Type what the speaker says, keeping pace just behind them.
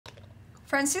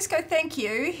Francisco, thank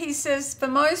you. He says, for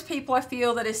most people, I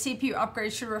feel that a CPU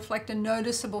upgrade should reflect a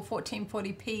noticeable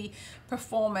 1440p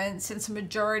performance since the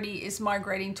majority is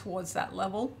migrating towards that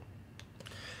level.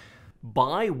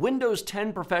 Buy Windows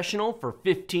 10 Professional for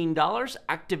 $15,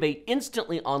 activate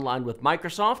instantly online with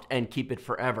Microsoft, and keep it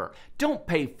forever. Don't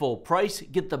pay full price.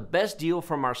 Get the best deal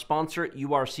from our sponsor,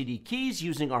 urcdkeys,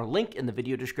 using our link in the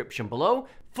video description below.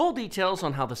 Full details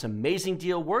on how this amazing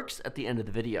deal works at the end of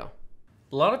the video.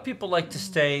 A lot of people like to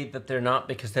say that they're not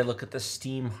because they look at the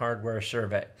Steam hardware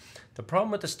survey. The problem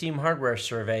with the Steam hardware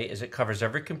survey is it covers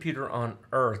every computer on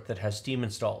Earth that has Steam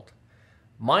installed.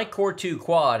 My Core 2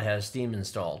 Quad has Steam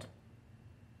installed.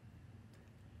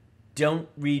 Don't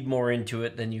read more into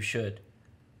it than you should.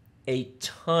 A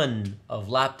ton of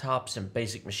laptops and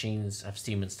basic machines have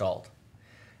Steam installed.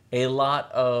 A lot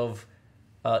of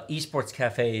esports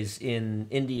cafes in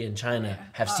India and China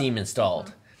have Steam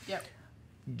installed. Yep.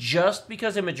 Just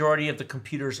because a majority of the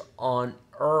computers on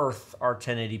Earth are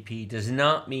 1080p does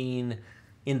not mean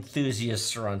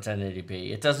enthusiasts are on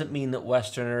 1080p. It doesn't mean that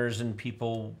Westerners and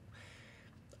people...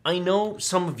 I know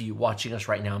some of you watching us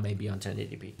right now may be on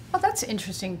 1080p. Oh, that's an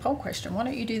interesting poll question. Why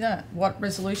don't you do that? What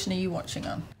resolution are you watching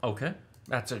on? Okay.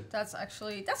 That's a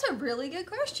really good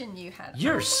question you had.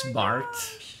 You're smart.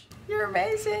 Gosh, you're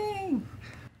amazing.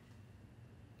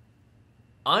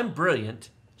 I'm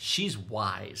brilliant. She's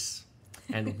wise.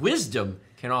 And wisdom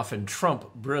can often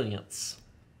trump brilliance.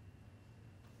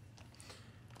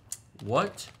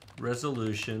 What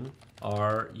resolution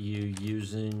are you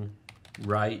using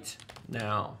right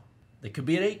now? They could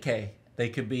be at 8K. They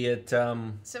could be at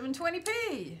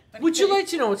 720p. Would you like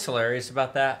to know what's hilarious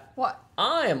about that? What?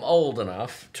 I am old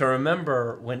enough to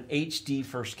remember when HD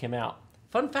first came out.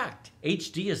 Fun fact,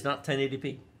 HD is not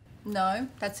 1080p. No,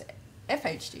 that's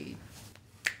FHD.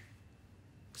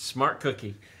 Smart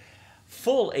cookie.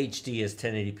 Full HD is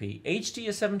 1080p. HD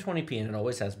is 720p, and it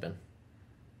always has been.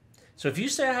 So if you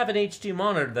say I have an HD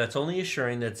monitor, that's only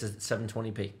assuring that it's at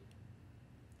 720p.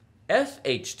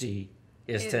 FHD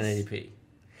is 1080p.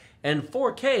 And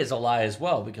 4K is a lie as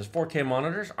well, because 4K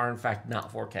monitors are in fact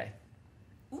not 4K.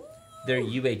 Ooh. They're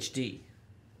UHD.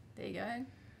 There you go.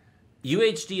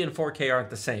 UHD and 4K aren't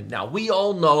the same. Now, we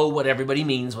all know what everybody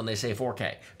means when they say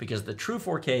 4K, because the true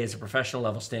 4K is a professional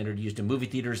level standard used in movie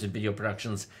theaters and video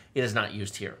productions. It is not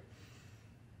used here.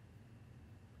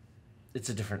 It's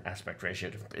a different aspect ratio.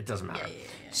 It doesn't matter. Yeah.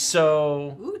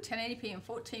 So... Ooh, 1080p and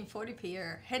 1440p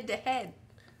are head-to-head.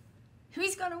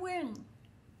 Who's going to win?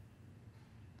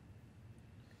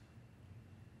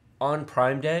 On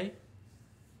Prime Day,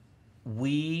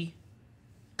 we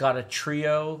got a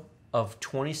trio of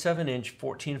 27-inch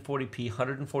 1440p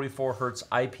 144 hertz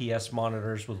IPS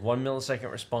monitors with 1 millisecond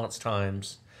response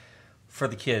times for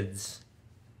the kids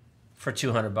for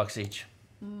 $200 each.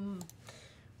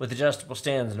 With adjustable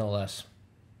stands, no less.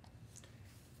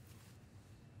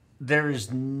 There is...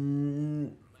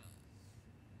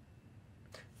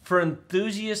 For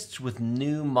enthusiasts with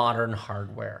new modern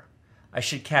hardware, I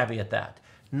should caveat that.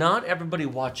 Not everybody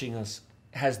watching us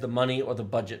has the money or the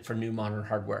budget for new modern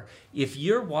hardware. If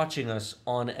you're watching us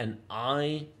on an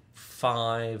i5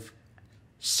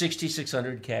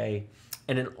 6600K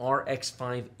and an RX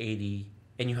 580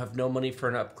 and you have no money for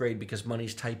an upgrade because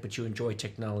money's tight but you enjoy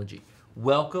technology,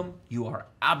 welcome. You are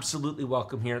absolutely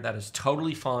welcome here. That is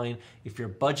totally fine. If your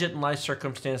budget and life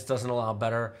circumstance doesn't allow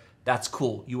better, that's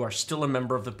cool. You are still a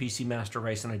member of the PC Master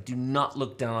Race, and I do not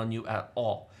look down on you at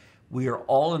all. We are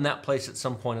all in that place at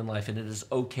some point in life, and it is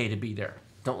okay to be there.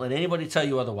 Don't let anybody tell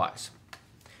you otherwise.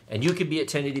 And you could be at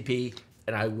 1080p,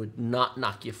 and I would not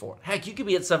knock you for it. Heck, you could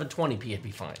be at 720p, it'd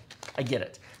be fine. I get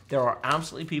it. There are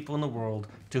absolutely people in the world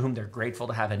to whom they're grateful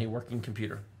to have any working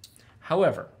computer.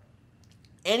 However,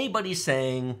 anybody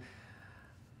saying,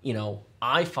 you know,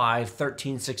 i5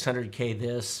 13600K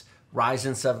this,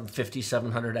 Ryzen 7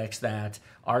 5700X that,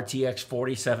 RTX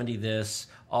 4070 this,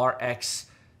 RX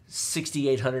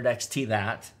 6800 XT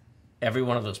that, every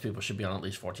one of those people should be on at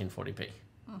least 1440p.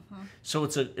 So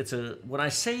it's a when I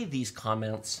say these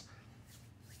comments,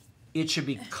 it should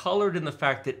be colored in the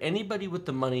fact that anybody with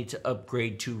the money to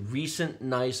upgrade to recent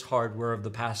nice hardware of the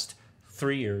past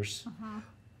 3 years,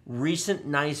 recent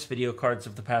nice video cards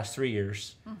of the past 3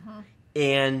 years,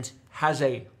 and has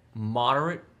a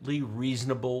moderately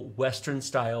reasonable Western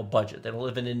style budget. They don't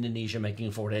live in Indonesia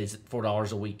making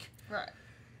 $4 a week. Right.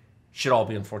 Should all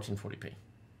be on 1440p.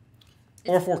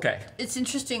 Or 4K. It's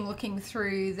interesting looking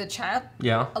through the chat.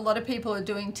 Yeah. A lot of people are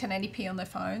doing 1080p on their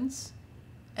phones.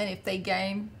 And if they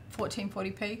game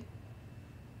 1440p.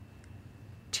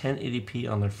 1080p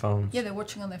on their phones? Yeah, they're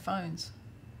watching on their phones.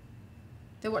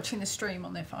 They're watching the stream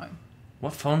on their phone.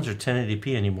 What phones are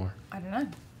 1080p anymore? I don't know.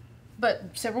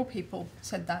 But several people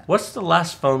said that. What's the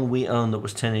last phone we owned that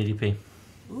was 1080p?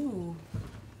 Ooh.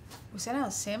 Was that our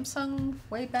Samsung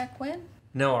way back when?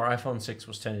 No, our iPhone 6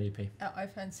 was 1080p. Our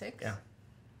iPhone 6? Yeah.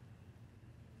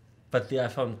 But the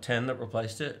iPhone 10 that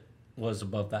replaced it was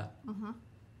above that. Mm-hmm.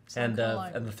 And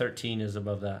the 13 is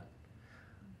above that.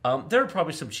 There are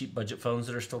probably some cheap budget phones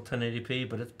that are still 1080p,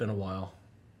 but it's been a while.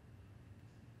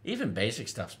 Even basic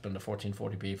stuff's been to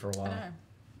 1440p for a while. I know.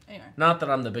 Anyway. Not that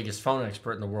I'm the biggest phone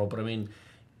expert in the world, but I mean,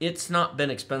 it's not been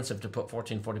expensive to put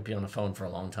 1440p on a phone for a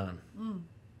long time. Mm.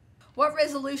 What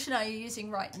resolution are you using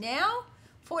right now?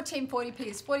 1440p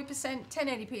is 40%,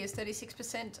 1080p is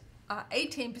 36%,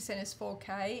 18% is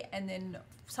 4K, and then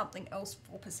something else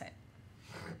 4%.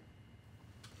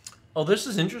 Oh, this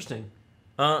is interesting.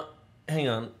 Hang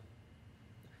on.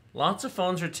 Lots of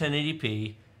phones are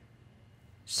 1080p.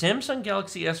 Samsung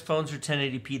Galaxy S phones are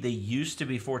 1080p. They used to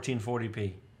be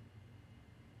 1440p.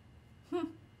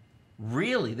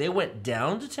 Really? They went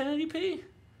down to 1080p?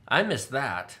 I missed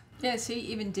that. Yeah, see,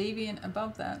 even Deviant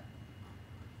above that.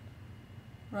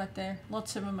 Right there.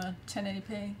 Lots of them are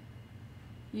 1080p.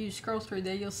 You scroll through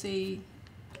there, you'll see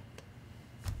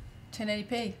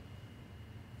 1080p.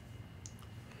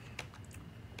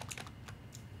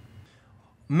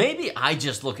 Maybe I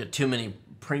just look at too many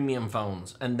premium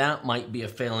phones, and that might be a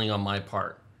failing on my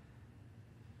part.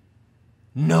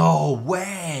 No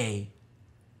way!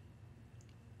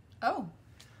 Oh.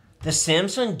 The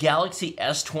Samsung Galaxy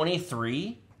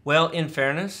S23? Well, in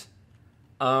fairness,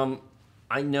 I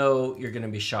know you're going to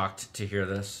be shocked to hear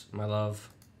this, my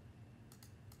love.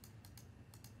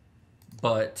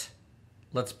 But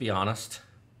let's be honest.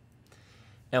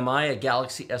 Am I a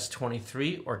Galaxy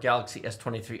S23 or Galaxy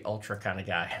S23 Ultra kind of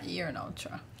guy? You're an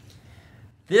Ultra.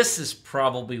 This is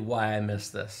probably why I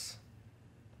missed this.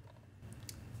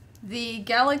 The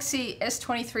Galaxy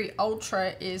S23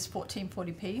 Ultra is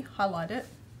 1440p. Highlight it.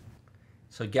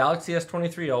 So Galaxy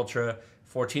S23 Ultra,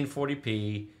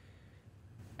 1440p.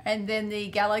 And then the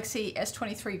Galaxy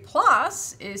S23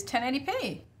 Plus is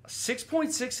 1080p.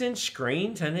 6.6-inch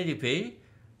screen, 1080p,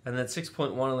 and then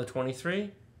 6.1 on the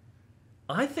 23.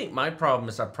 I think my problem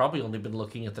is I've probably only been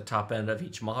looking at the top end of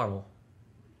each model.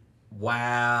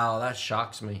 Wow, that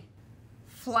shocks me.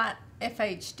 Flat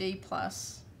FHD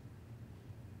Plus.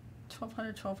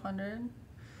 1200.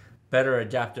 Better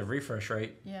adaptive refresh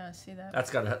rate. Yeah, I see that.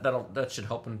 That should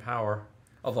help in power.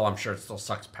 Although I'm sure it still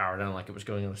sucks power down like it was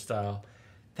going out of style.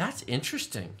 That's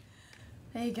interesting.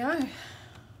 There you go.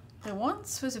 There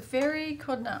once was a fairy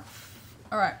called Enough.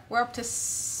 All right, we're up to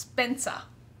Spencer.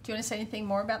 Do you want to say anything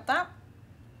more about that?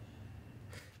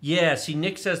 Yeah, see,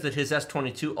 Nick says that his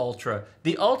S22 Ultra,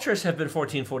 the Ultras have been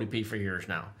 1440p for years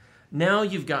now. Now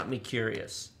you've got me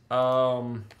curious.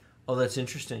 Oh, that's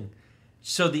interesting.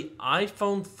 So the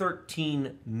iPhone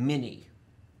 13 mini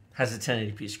has a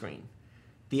 1080p screen.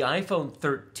 The iPhone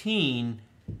 13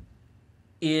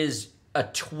 is a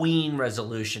tween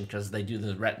resolution because they do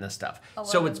the retina stuff.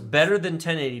 So it's better than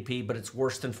 1080p, but it's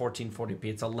worse than 1440p.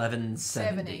 It's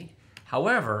 1170.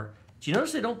 However, do you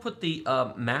notice they don't put the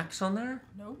max on there?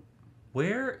 Nope.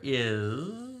 Where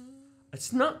is...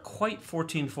 It's not quite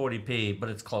 1440p, but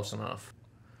it's close enough.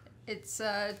 It's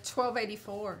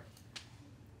 1284.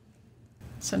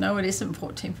 So no, it isn't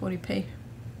 1440p.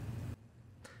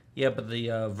 Yeah, but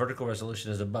the vertical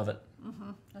resolution is above it.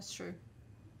 Mm-hmm, that's true.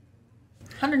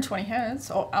 120 hertz,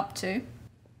 or up to.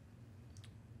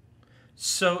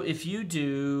 So if you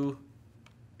do...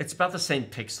 It's about the same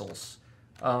pixels.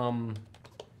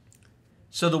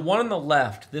 So the one on the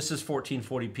left, this is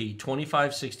 1440p.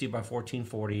 2560 by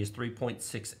 1440 is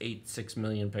 3.686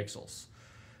 million pixels.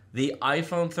 The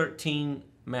iPhone 13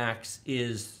 Max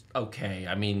is okay.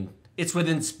 I mean, it's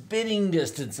within spitting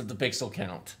distance of the pixel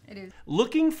count. It is.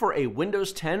 Looking for a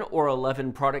Windows 10 or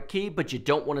 11 product key, but you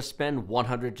don't want to spend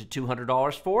 $100 to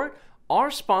 $200 for it? Our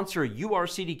sponsor,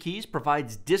 urcdkeys,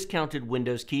 provides discounted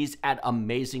Windows keys at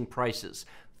amazing prices.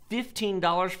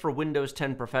 $15 for Windows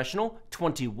 10 Professional,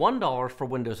 $21 for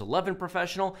Windows 11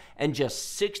 Professional, and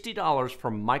just $60 for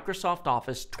Microsoft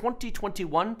Office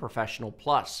 2021 Professional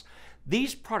Plus.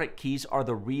 These product keys are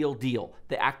the real deal.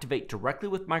 They activate directly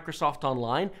with Microsoft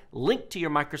Online, link to your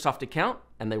Microsoft account,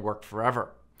 and they work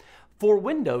forever. For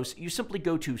Windows, you simply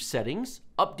go to Settings,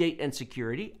 Update and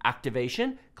Security,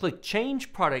 Activation, click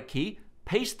Change Product Key,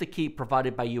 paste the key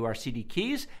provided by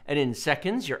urcdkeys, and in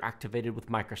seconds, you're activated with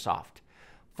Microsoft.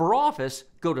 For Office,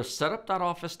 go to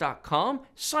setup.office.com,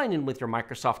 sign in with your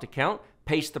Microsoft account,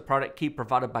 paste the product key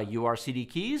provided by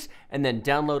urcdkeys, and then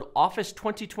download Office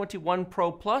 2021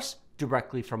 Pro Plus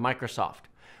directly from Microsoft.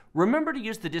 Remember to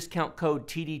use the discount code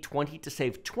TD20 to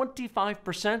save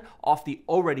 25% off the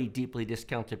already deeply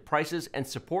discounted prices and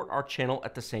support our channel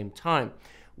at the same time.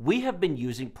 We have been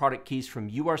using product keys from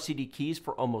urcdkeys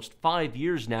for almost 5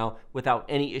 years now without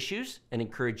any issues and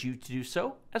encourage you to do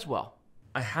so as well.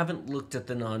 I haven't looked at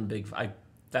the non-big,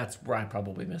 that's where I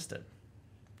probably missed it.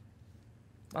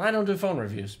 I don't do phone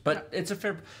reviews, but it's a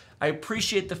fair, I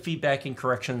appreciate the feedback and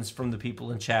corrections from the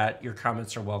people in chat. Your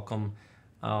comments are welcome.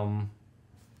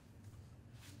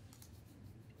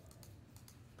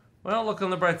 Well, look on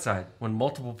the bright side. When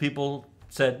multiple people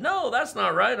said, no, that's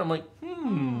not right, I'm like,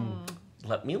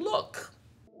 let me look.